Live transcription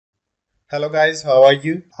Hello guys, how are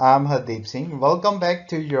you? I'm Hardeep Singh. Welcome back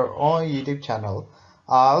to your own YouTube channel.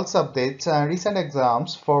 IELTS updates and recent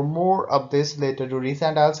exams. For more updates related to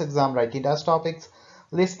recent IELTS exam writing test topics,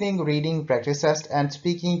 listening, reading, practice test, and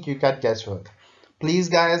speaking, you can guesswork. Please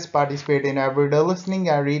guys participate in everyday listening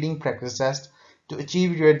and reading practice test to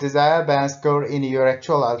achieve your desired band score in your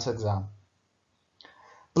actual IELTS exam.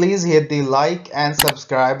 Please hit the like and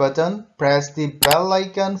subscribe button. Press the bell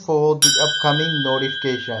icon for the upcoming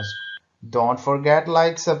notifications. Don't forget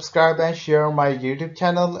like, subscribe and share my YouTube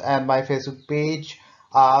channel and my Facebook page,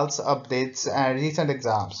 IELTS updates and recent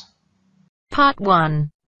exams. Part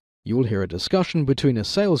 1. You will hear a discussion between a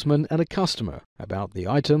salesman and a customer about the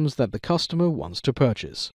items that the customer wants to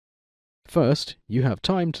purchase. First, you have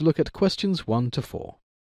time to look at questions 1 to 4.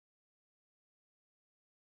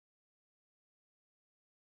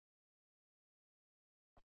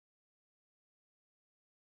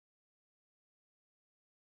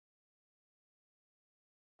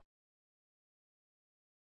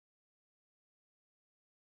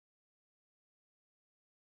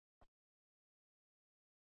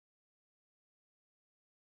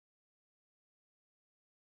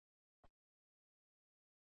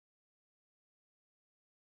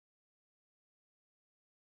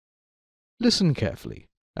 Listen carefully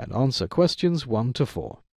and answer questions 1 to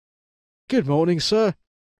 4. Good morning, sir.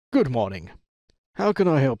 Good morning. How can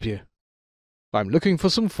I help you? I'm looking for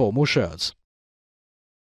some formal shirts.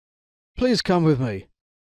 Please come with me.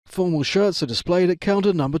 Formal shirts are displayed at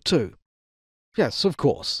counter number 2. Yes, of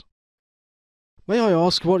course. May I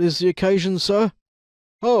ask what is the occasion, sir?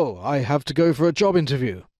 Oh, I have to go for a job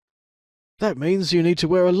interview. That means you need to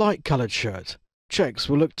wear a light-coloured shirt. Checks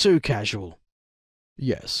will look too casual.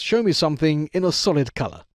 Yes, show me something in a solid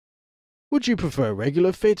colour. Would you prefer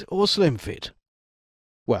regular fit or slim fit?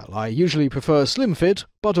 Well, I usually prefer slim fit,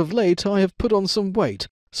 but of late I have put on some weight,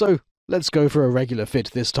 so let's go for a regular fit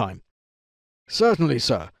this time. Certainly,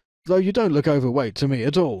 sir, though you don't look overweight to me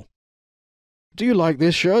at all. Do you like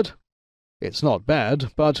this shirt? It's not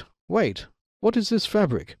bad, but wait, what is this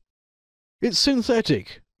fabric? It's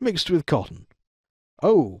synthetic, mixed with cotton.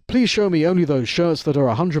 Oh, please show me only those shirts that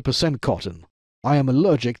are 100% cotton. I am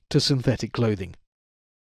allergic to synthetic clothing.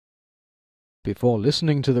 Before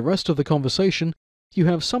listening to the rest of the conversation, you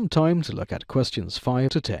have some time to look at questions 5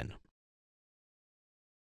 to 10.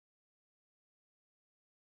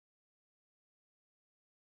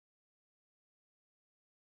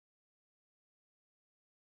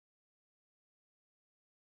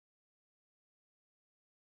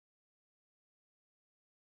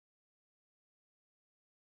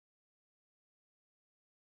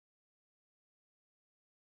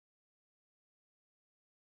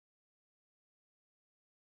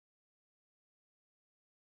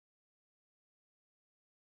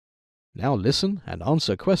 Now listen and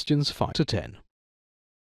answer questions 5 to 10.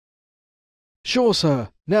 Sure, sir.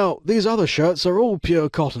 Now, these other shirts are all pure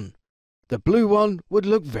cotton. The blue one would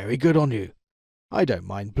look very good on you. I don't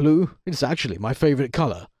mind blue, it's actually my favourite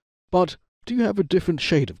colour. But do you have a different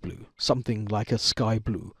shade of blue, something like a sky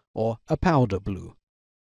blue or a powder blue?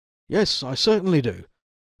 Yes, I certainly do.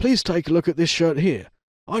 Please take a look at this shirt here.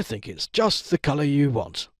 I think it's just the colour you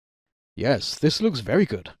want. Yes, this looks very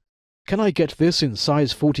good. Can I get this in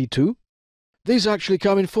size 42? These actually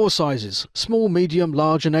come in 4 sizes, small, medium,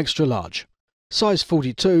 large and extra large. Size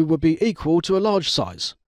 42 would be equal to a large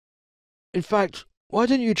size. In fact, why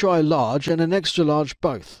don't you try a large and an extra large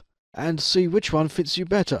both, and see which one fits you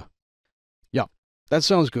better? Yeah, that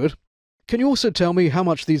sounds good. Can you also tell me how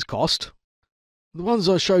much these cost? The ones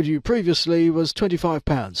I showed you previously was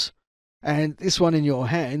 £25, and this one in your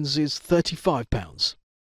hands is £35.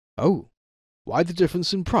 Oh, why the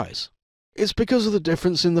difference in price? It's because of the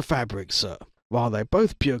difference in the fabric, sir. While they're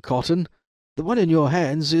both pure cotton, the one in your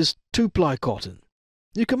hands is 2-ply cotton.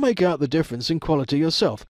 You can make out the difference in quality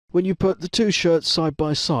yourself when you put the 2 shirts side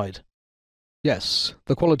by side. Yes,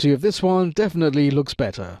 the quality of this one definitely looks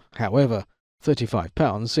better. However,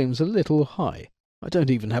 £35 seems a little high. I don't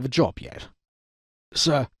even have a job yet.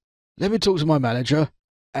 Sir, let me talk to my manager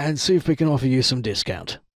and see if we can offer you some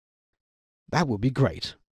discount. That would be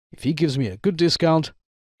great. If he gives me a good discount,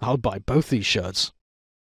 I'll buy both these shirts.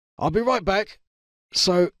 I'll be right back.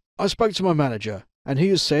 So, I spoke to my manager, and he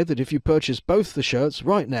has said that if you purchase both the shirts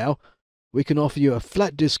right now, we can offer you a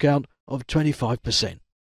flat discount of 25%.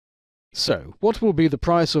 So, what will be the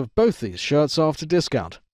price of both these shirts after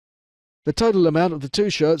discount? The total amount of the 2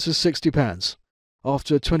 shirts is £60.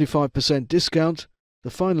 After a 25% discount,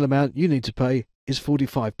 the final amount you need to pay is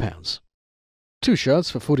 £45. 2 shirts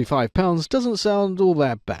for £45 doesn't sound all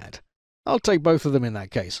that bad. I'll take both of them in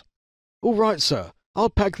that case. All right, sir. I'll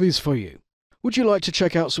pack these for you. Would you like to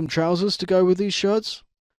check out some trousers to go with these shirts?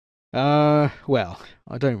 Well,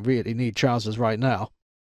 I don't really need trousers right now.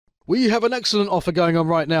 We have an excellent offer going on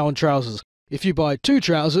right now on trousers. If you buy 2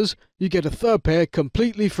 trousers, you get a 3rd pair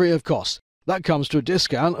completely free of cost. That comes to a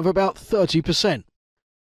discount of about 30%.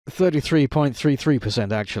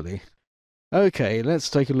 33.33% actually. Okay, let's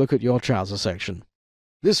take a look at your trouser section.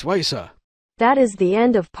 This way, sir. That is the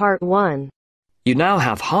end of part 1. You now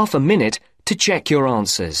have half a minute to check your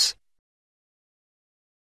answers.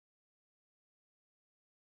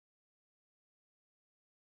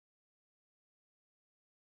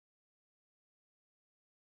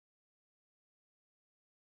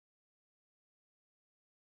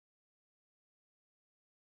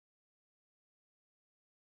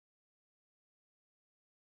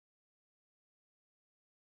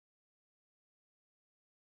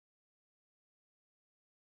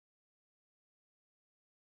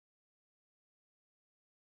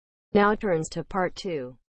 Now turns to part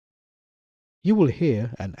 2. You will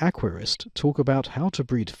hear an aquarist talk about how to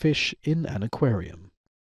breed fish in an aquarium.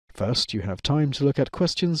 First, you have time to look at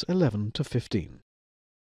questions 11 to 15.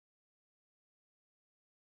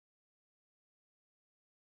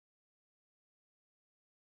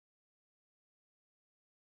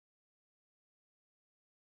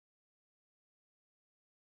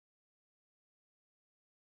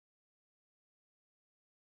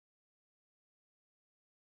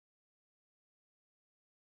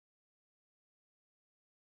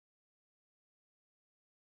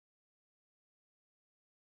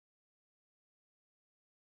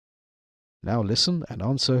 Now listen and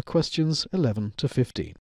answer questions 11 to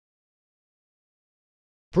 15.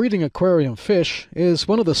 Breeding aquarium fish is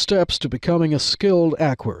one of the steps to becoming a skilled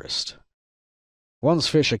aquarist. Once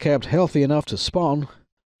fish are kept healthy enough to spawn,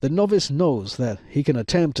 the novice knows that he can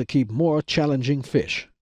attempt to keep more challenging fish.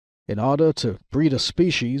 In order to breed a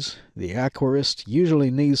species, the aquarist usually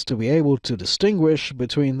needs to be able to distinguish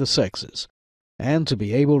between the sexes, and to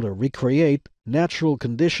be able to recreate natural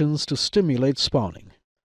conditions to stimulate spawning.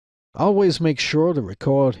 Always make sure to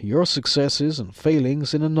record your successes and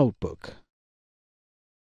failings in a notebook.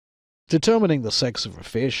 Determining the sex of a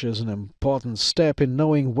fish is an important step in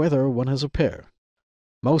knowing whether one has a pair.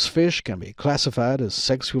 Most fish can be classified as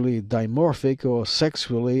sexually dimorphic or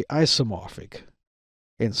sexually isomorphic.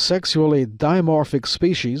 In sexually dimorphic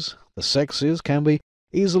species, the sexes can be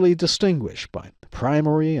easily distinguished by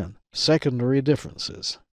primary and secondary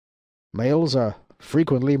differences. Males are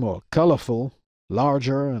frequently more colorful,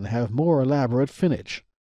 larger, and have more elaborate finnage.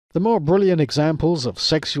 The more brilliant examples of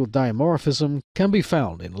sexual dimorphism can be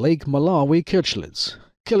found in Lake Malawi cichlids,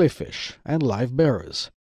 killifish, and live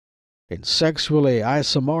bearers. In sexually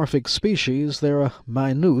isomorphic species, there are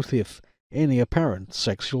minute, if any, apparent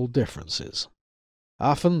sexual differences.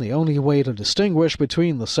 Often the only way to distinguish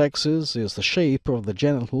between the sexes is the shape of the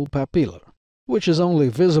genital papilla, which is only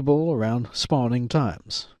visible around spawning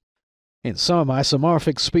times. In some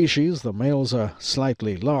isomorphic species, the males are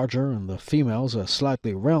slightly larger and the females are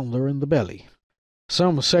slightly rounder in the belly.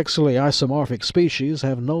 Some sexually isomorphic species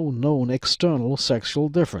have no known external sexual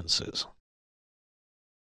differences.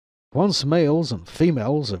 Once males and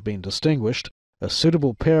females have been distinguished, a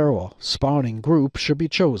suitable pair or spawning group should be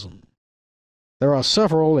chosen. There are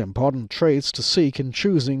several important traits to seek in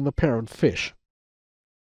choosing the parent fish.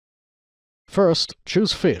 First,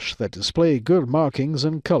 choose fish that display good markings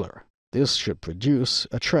and color. This should produce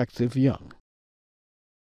attractive young.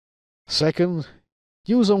 Second,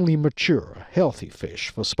 use only mature, healthy fish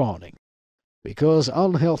for spawning, because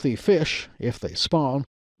unhealthy fish, if they spawn,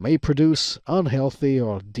 may produce unhealthy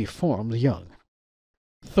or deformed young.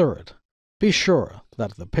 Third, be sure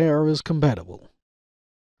that the pair is compatible.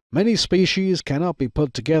 Many species cannot be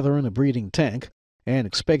put together in a breeding tank and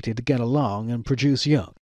expected to get along and produce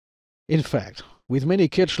young. In fact, with many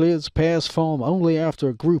cichlids, pairs form only after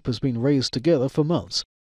a group has been raised together for months,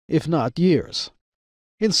 if not years.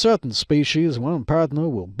 In certain species, one partner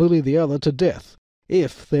will bully the other to death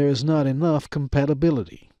if there is not enough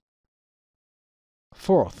compatibility.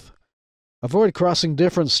 Fourth, avoid crossing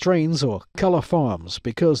different strains or color forms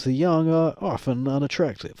because the young are often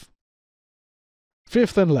unattractive.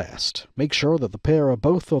 Fifth and last, make sure that the pair are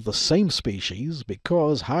both of the same species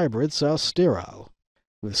because hybrids are sterile.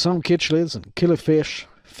 With some cichlids and killifish,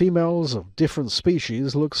 females of different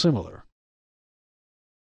species look similar.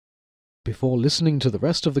 Before listening to the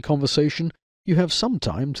rest of the conversation, you have some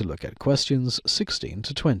time to look at questions 16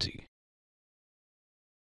 to 20.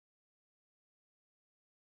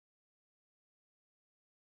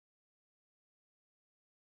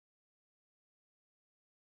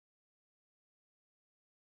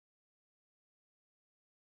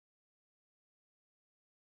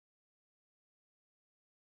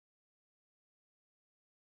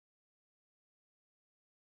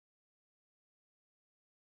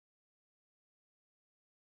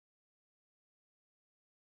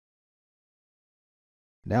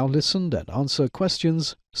 Now listen and answer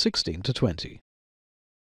questions 16 to 20.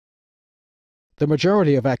 The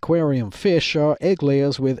majority of aquarium fish are egg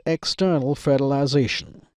layers with external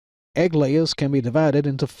fertilization. Egg layers can be divided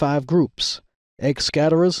into 5 groups: egg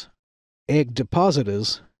scatterers, egg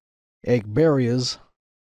depositors, egg barriers,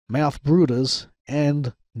 mouth brooders,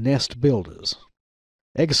 and nest builders.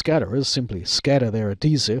 Egg scatterers simply scatter their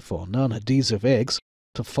adhesive or non-adhesive eggs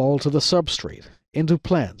to fall to the substrate, into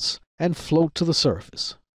plants, and float to the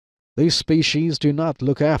surface. These species do not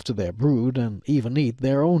look after their brood and even eat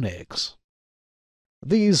their own eggs.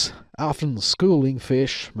 These, often schooling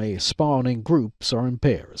fish, may spawn in groups or in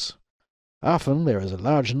pairs. Often there is a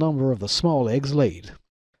large number of the small eggs laid.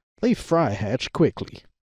 They fry hatch quickly.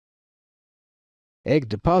 Egg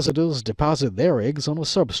depositors deposit their eggs on a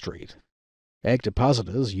substrate. Egg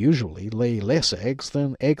depositors usually lay less eggs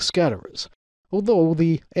than egg scatterers, although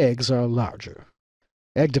the eggs are larger.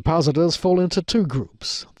 Egg depositors fall into 2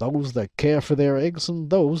 groups, those that care for their eggs and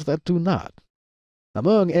those that do not.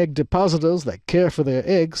 Among egg depositors that care for their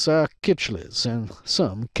eggs are kitchlids and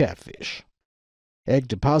some catfish. Egg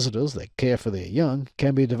depositors that care for their young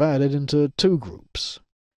can be divided into 2 groups: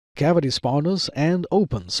 cavity spawners and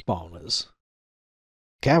open spawners.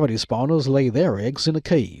 Cavity spawners lay their eggs in a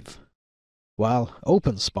cave, while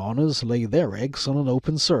open spawners lay their eggs on an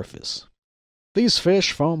open surface. These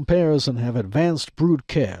fish form pairs and have advanced brood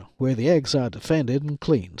care, where the eggs are defended and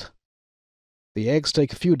cleaned. The eggs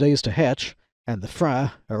take a few days to hatch, and the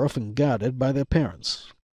fry are often guarded by their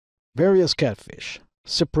parents. Various catfish,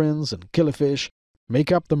 cyprins, and killifish make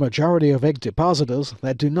up the majority of egg depositors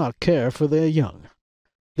that do not care for their young.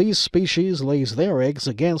 These species lays their eggs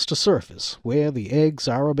against a surface where the eggs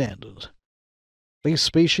are abandoned. These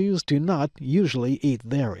species do not usually eat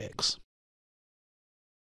their eggs.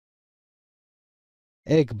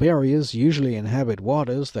 Egg barriers usually inhabit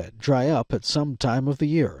waters that dry up at some time of the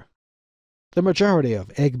year. The majority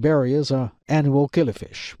of egg barriers are annual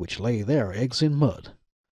killifish, which lay their eggs in mud.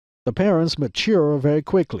 The parents mature very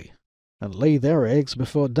quickly and lay their eggs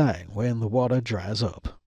before dying when the water dries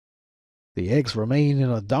up. The eggs remain in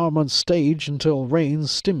a dormant stage until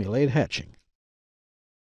rains stimulate hatching.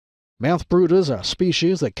 Mouth brooders are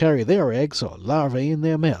species that carry their eggs or larvae in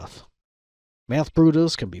their mouth. Mouth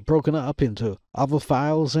brooders can be broken up into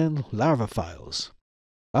ovophiles and larvaphiles.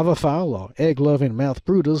 Ovophile or egg-loving mouth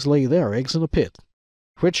brooders lay their eggs in a pit,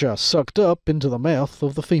 which are sucked up into the mouth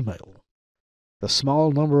of the female. The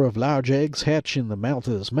small number of large eggs hatch in the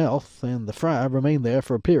mouth's mouth, and the fry remain there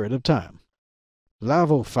for a period of time.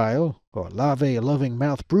 Larvophile, or larvae-loving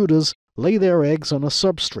mouth brooders, lay their eggs on a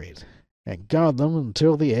substrate and guard them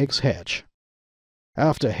until the eggs hatch.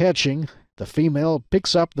 After hatching, the female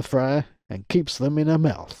picks up the fry and keeps them in her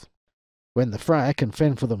mouth. When the fry can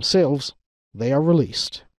fend for themselves, they are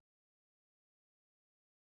released.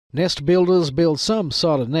 Nest builders build some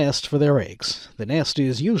sort of nest for their eggs. The nest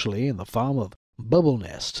is usually in the form of bubble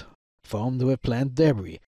nest, formed with plant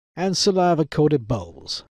debris and saliva-coated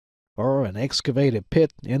bowls, or an excavated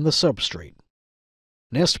pit in the substrate.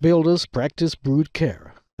 Nest builders practice brood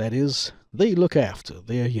care. That is, they look after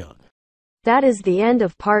their young. That is the end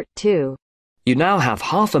of part 2. You now have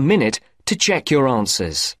half a minute to check your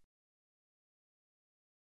answers.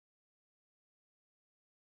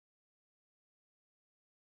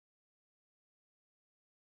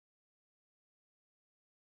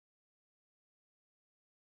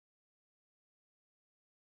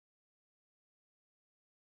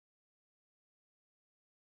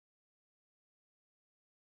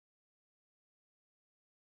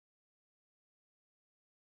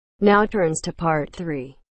 Now turns to part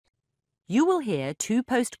 3. You will hear 2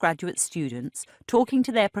 postgraduate students talking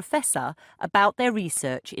to their professor about their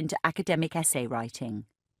research into academic essay writing.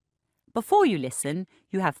 Before you listen,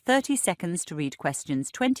 you have 30 seconds to read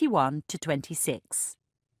questions 21 to 26.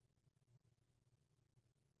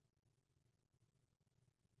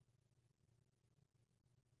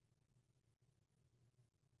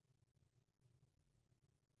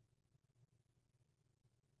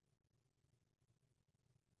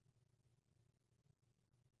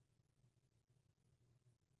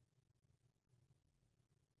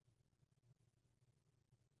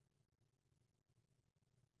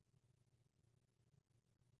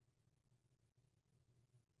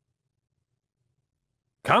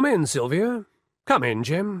 Come in, Sylvia. Come in,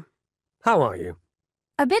 Jim. How are you?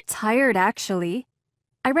 A bit tired, actually.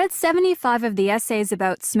 I read 75 of the essays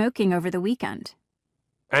about smoking over the weekend.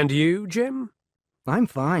 And you, Jim? I'm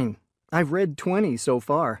fine. I've read 20 so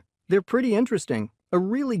far. They're pretty interesting. A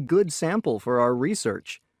really good sample for our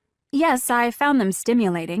research. Yes, I found them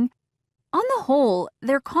stimulating. On the whole,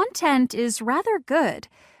 their content is rather good,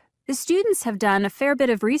 The students have done a fair bit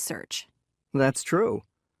of research. That's true.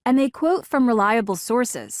 And they quote from reliable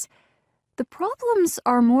sources. The problems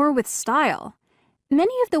are more with style.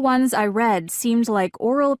 Many of the ones I read seemed like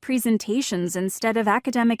oral presentations instead of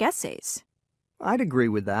academic essays. I'd agree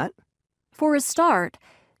with that. For a start,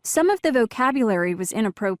 some of the vocabulary was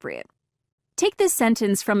inappropriate. Take this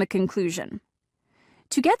sentence from a conclusion.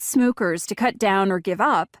 To get smokers to cut down or give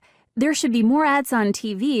up, there should be more ads on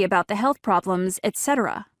TV about the health problems,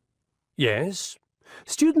 etc. Yes.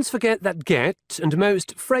 Students forget that get and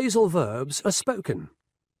most phrasal verbs are spoken.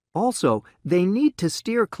 Also, they need to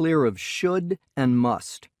steer clear of should and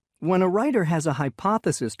must. When a writer has a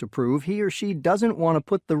hypothesis to prove, he or she doesn't want to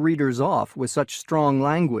put the readers off with such strong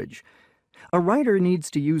language. A writer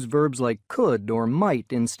needs to use verbs like could or might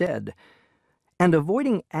instead. And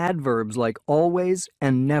avoiding adverbs like always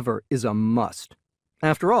and never is a must.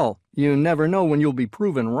 After all, you never know when you'll be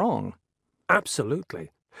proven wrong.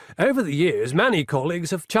 Absolutely. Over the years, many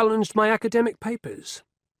colleagues have challenged my academic papers.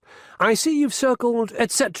 I see you've circled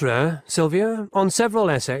etc., Sylvia, on several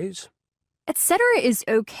essays. Etc. is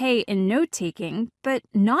okay in note-taking, but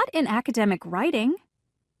not in academic writing.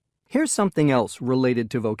 Here's something else related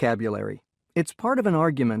to vocabulary. It's part of an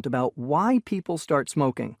argument about why people start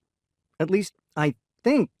smoking. At least, I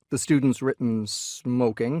think the student's written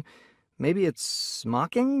smoking. Maybe it's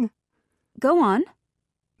smocking? Go on.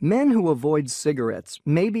 Men who avoid cigarettes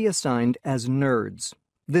may be assigned as nerds.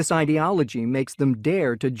 This ideology makes them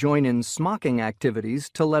dare to join in smocking activities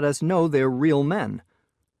to let us know they're real men.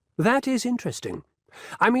 That is interesting.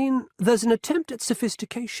 I mean, there's an attempt at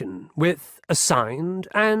sophistication with assigned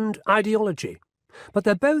and ideology, but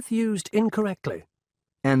they're both used incorrectly.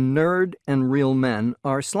 And nerd and real men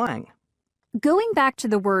are slang. Going back to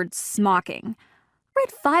the word smocking, I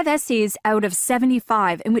read 5 essays out of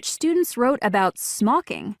 75 in which students wrote about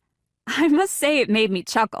smocking. I must say it made me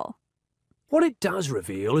chuckle. What it does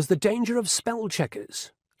reveal is the danger of spell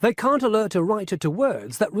checkers. They can't alert a writer to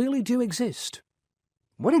words that really do exist.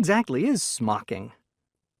 What exactly is smocking?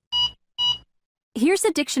 Here's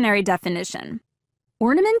a dictionary definition.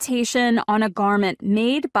 Ornamentation on a garment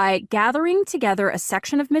made by gathering together a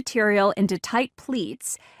section of material into tight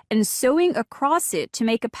pleats and sewing across it to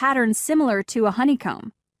make a pattern similar to a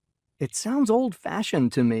honeycomb. It sounds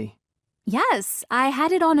old-fashioned to me. Yes, I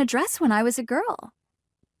had it on a dress when I was a girl.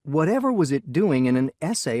 Whatever was it doing in an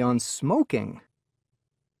essay on smoking?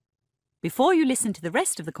 Before you listen to the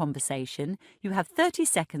rest of the conversation, you have 30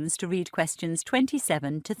 seconds to read questions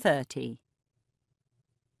 27 to 30.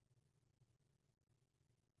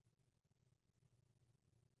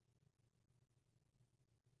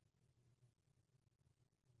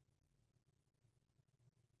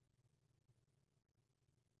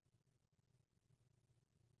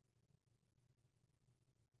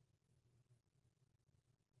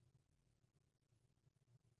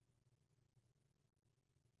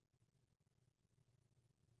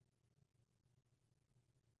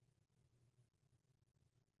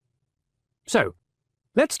 So,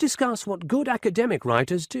 let's discuss what good academic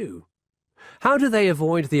writers do. How do they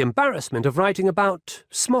avoid the embarrassment of writing about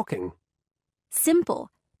smocking?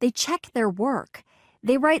 Simple. They check their work.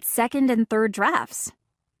 They write second and third drafts.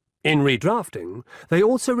 In redrafting, they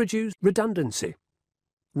also reduce redundancy.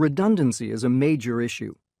 Redundancy is a major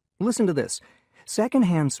issue. Listen to this.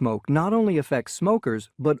 Secondhand smoke not only affects smokers,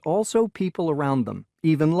 but also people around them,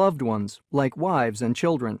 even loved ones, like wives and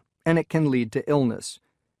children, and it can lead to illness.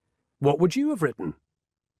 What would you have written?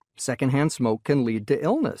 Secondhand smoke can lead to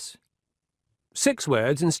illness. 6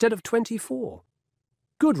 words instead of 24.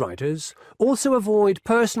 Good writers also avoid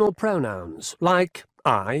personal pronouns like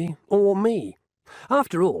I or me.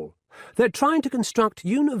 After all, they're trying to construct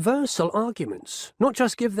universal arguments, not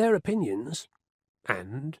just give their opinions.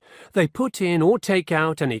 And they put in or take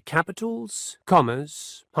out any capitals,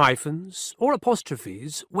 commas, hyphens, or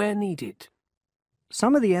apostrophes where needed.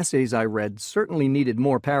 Some of the essays I read certainly needed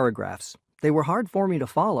more paragraphs. They were hard for me to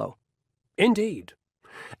follow. Indeed.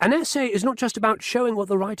 An essay is not just about showing what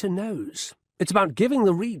the writer knows. It's about giving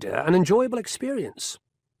the reader an enjoyable experience.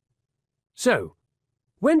 So,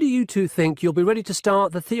 when do you two think you'll be ready to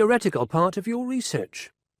start the theoretical part of your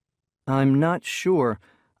research? I'm not sure.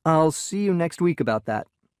 I'll see you next week about that.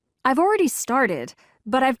 I've already started,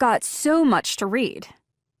 but I've got so much to read.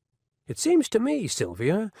 It seems to me,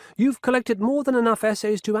 Sylvia, you've collected more than enough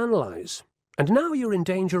essays to analyse, and now you're in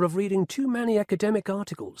danger of reading too many academic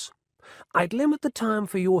articles. I'd limit the time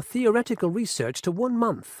for your theoretical research to 1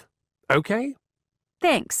 month. Okay?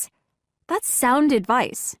 Thanks. That's sound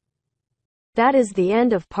advice. That is the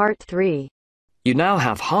end of part 3. You now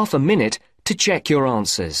have half a minute to check your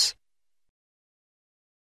answers.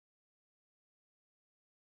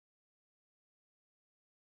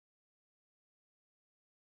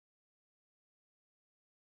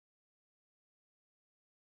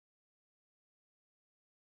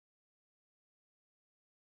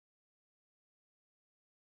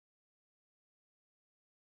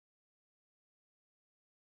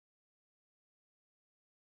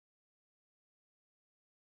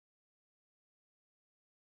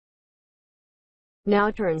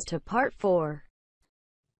 Now turns to Part 4.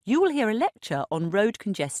 You will hear a lecture on road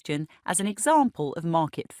congestion as an example of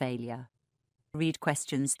market failure. Read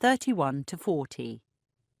questions 31 to 40.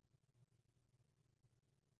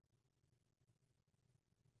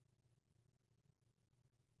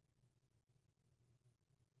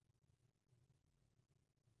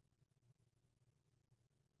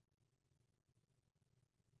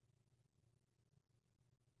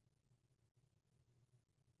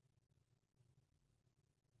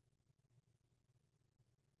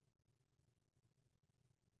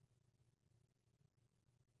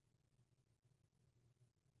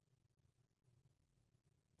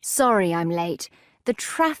 Sorry I'm late. The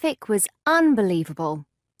traffic was unbelievable.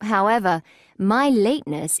 However, my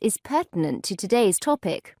lateness is pertinent to today's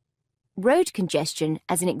topic. Road congestion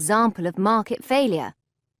as an example of market failure.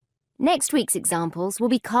 Next week's examples will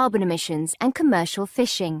be carbon emissions and commercial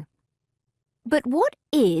fishing. But what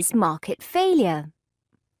is market failure?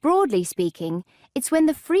 Broadly speaking, it's when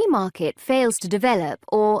the free market fails to develop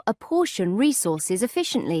or apportion resources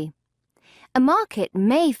efficiently. A market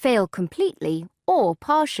may fail completely or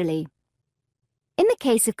partially. In the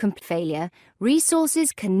case of complete failure,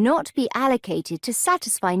 resources cannot be allocated to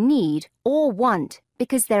satisfy need or want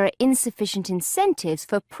because there are insufficient incentives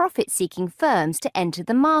for profit-seeking firms to enter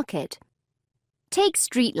the market. Take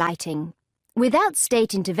street lighting. Without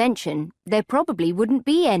state intervention, there probably wouldn't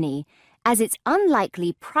be any, as it's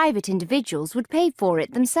unlikely private individuals would pay for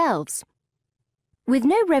it themselves. With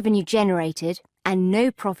no revenue generated and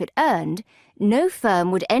no profit earned, no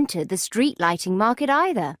firm would enter the street lighting market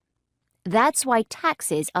either. That's why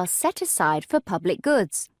taxes are set aside for public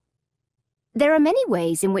goods. There are many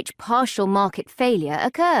ways in which partial market failure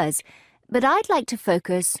occurs, but I'd like to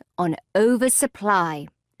focus on oversupply,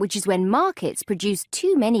 which is when markets produce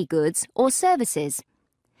too many goods or services.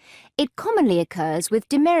 It commonly occurs with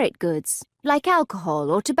demerit goods, like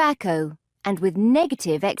alcohol or tobacco, and with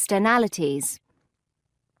negative externalities.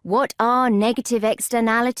 What are negative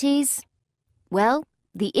externalities? Well,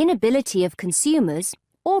 the inability of consumers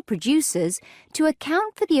or producers to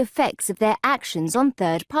account for the effects of their actions on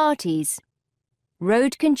third parties.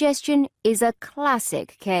 Road congestion is a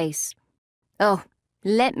classic case. Oh,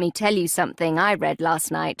 let me tell you something I read last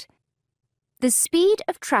night. The speed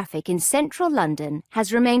of traffic in central London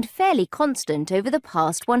has remained fairly constant over the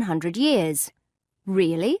past 100 years.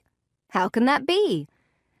 Really? How can that be?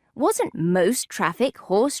 Wasn't most traffic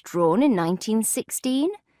horse-drawn in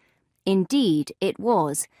 1916? Indeed, it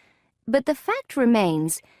was. But the fact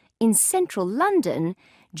remains, in central London,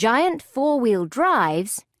 giant four-wheel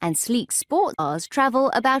drives and sleek sport cars travel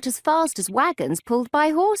about as fast as wagons pulled by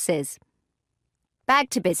horses. Back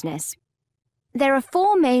to business. There are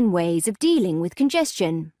four main ways of dealing with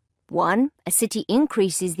congestion. 1. A city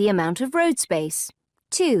increases the amount of road space.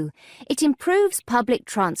 2. It improves public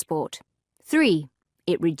transport. 3.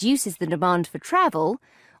 It reduces the demand for travel.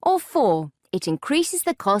 Or 4. It increases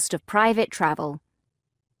the cost of private travel.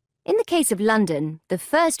 In the case of London, the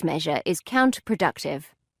first measure is counterproductive.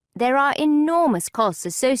 There are enormous costs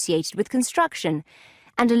associated with construction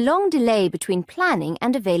and a long delay between planning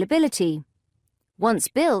and availability. Once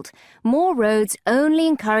built, more roads only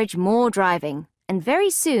encourage more driving, and very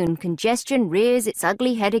soon congestion rears its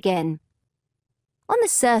ugly head again. On the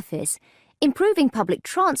surface, improving public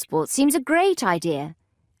transport seems a great idea,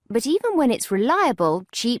 but even when it's reliable,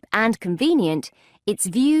 cheap and convenient, it's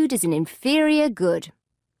viewed as an inferior good.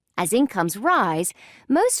 As incomes rise,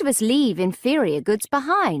 most of us leave inferior goods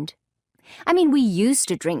behind. I mean, we used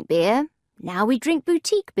to drink beer. Now we drink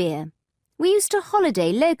boutique beer. We used to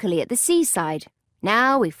holiday locally at the seaside.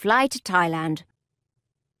 Now we fly to Thailand.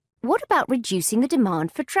 What about reducing the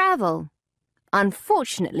demand for travel?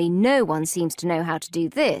 Unfortunately, no one seems to know how to do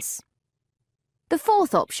this. The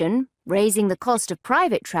fourth option, raising the cost of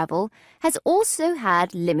private travel, has also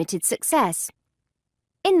had limited success.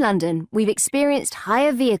 In London, we've experienced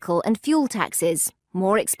higher vehicle and fuel taxes,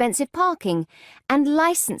 more expensive parking, and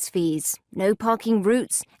licence fees, no parking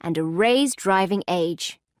routes, and a raised driving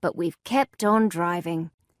age. But we've kept on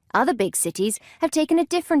driving. Other big cities have taken a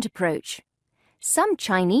different approach. Some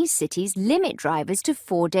Chinese cities limit drivers to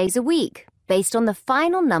 4 days a week, based on the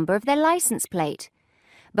final number of their licence plate.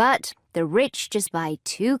 But the rich just buy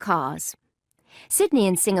 2 cars. Sydney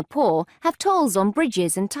and Singapore have tolls on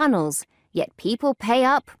bridges and tunnels, yet people pay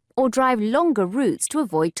up or drive longer routes to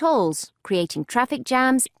avoid tolls, creating traffic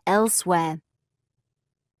jams elsewhere.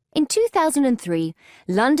 In 2003,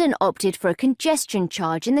 London opted for a congestion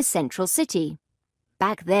charge in the central city.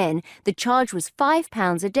 Back then, the charge was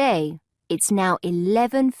 £5 a day. It's now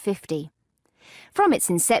 £11.50. From its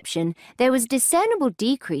inception, there was a discernible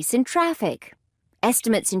decrease in traffic.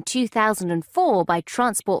 Estimates in 2004 by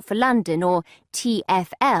Transport for London, or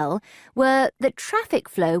TfL, were that traffic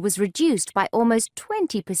flow was reduced by almost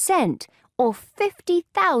 20%, or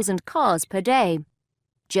 50,000 cars per day.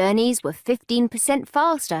 Journeys were 15%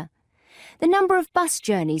 faster. The number of bus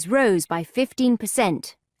journeys rose by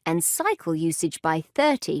 15%, and cycle usage by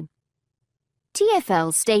 30%.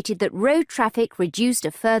 TfL stated that road traffic reduced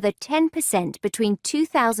a further 10% between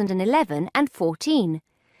 2011 and 14.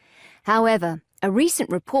 However, a recent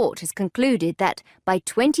report has concluded that by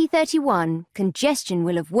 2031, congestion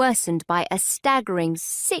will have worsened by a staggering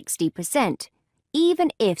 60%,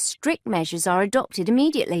 even if strict measures are adopted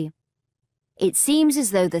immediately. It seems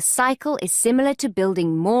as though the cycle is similar to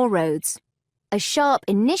building more roads. A sharp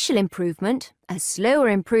initial improvement, a slower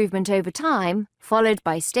improvement over time, followed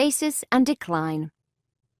by stasis and decline.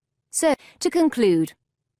 So, to conclude,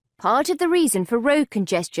 part of the reason for road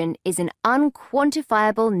congestion is an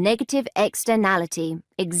unquantifiable negative externality,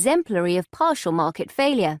 exemplary of partial market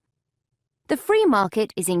failure. The free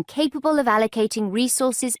market is incapable of allocating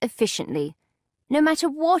resources efficiently. No matter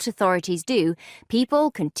what authorities do,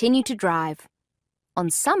 people continue to drive. On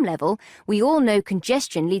some level, we all know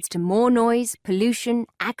congestion leads to more noise, pollution,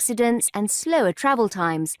 accidents, and slower travel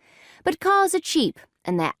times. But cars are cheap,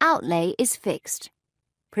 and their outlay is fixed.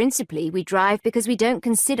 Principally, we drive because we don't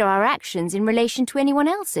consider our actions in relation to anyone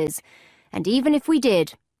else's. And even if we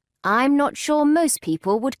did, I'm not sure most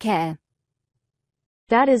people would care.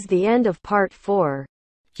 That is the end of part 4.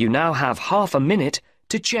 You now have half a minute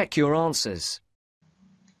to check your answers.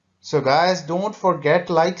 So guys, don't forget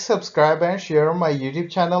like, subscribe and share my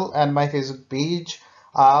YouTube channel and my Facebook page,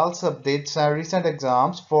 IELTS updates and recent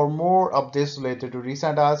exams. For more updates related to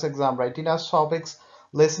recent IELTS exam writing test topics,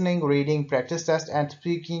 listening, reading, practice test and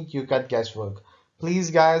speaking, you got guesswork.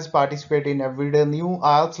 Please guys, participate in everyday new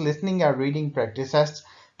IELTS listening and reading practice tests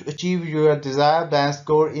to achieve your desired band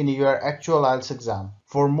score in your actual IELTS exam.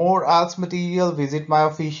 For more IELTS material, visit my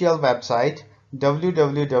official website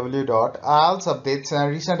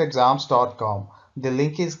www.ieltsupdatesandrecentexams.com. The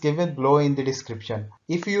link is given below in the description.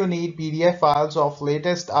 If you need PDF files of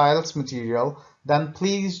latest IELTS material, then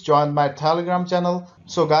please join my Telegram channel.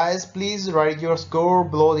 So guys, please write your score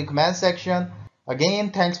below the comment section.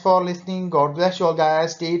 Again, thanks for listening. God bless you all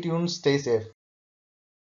guys. Stay tuned, stay safe.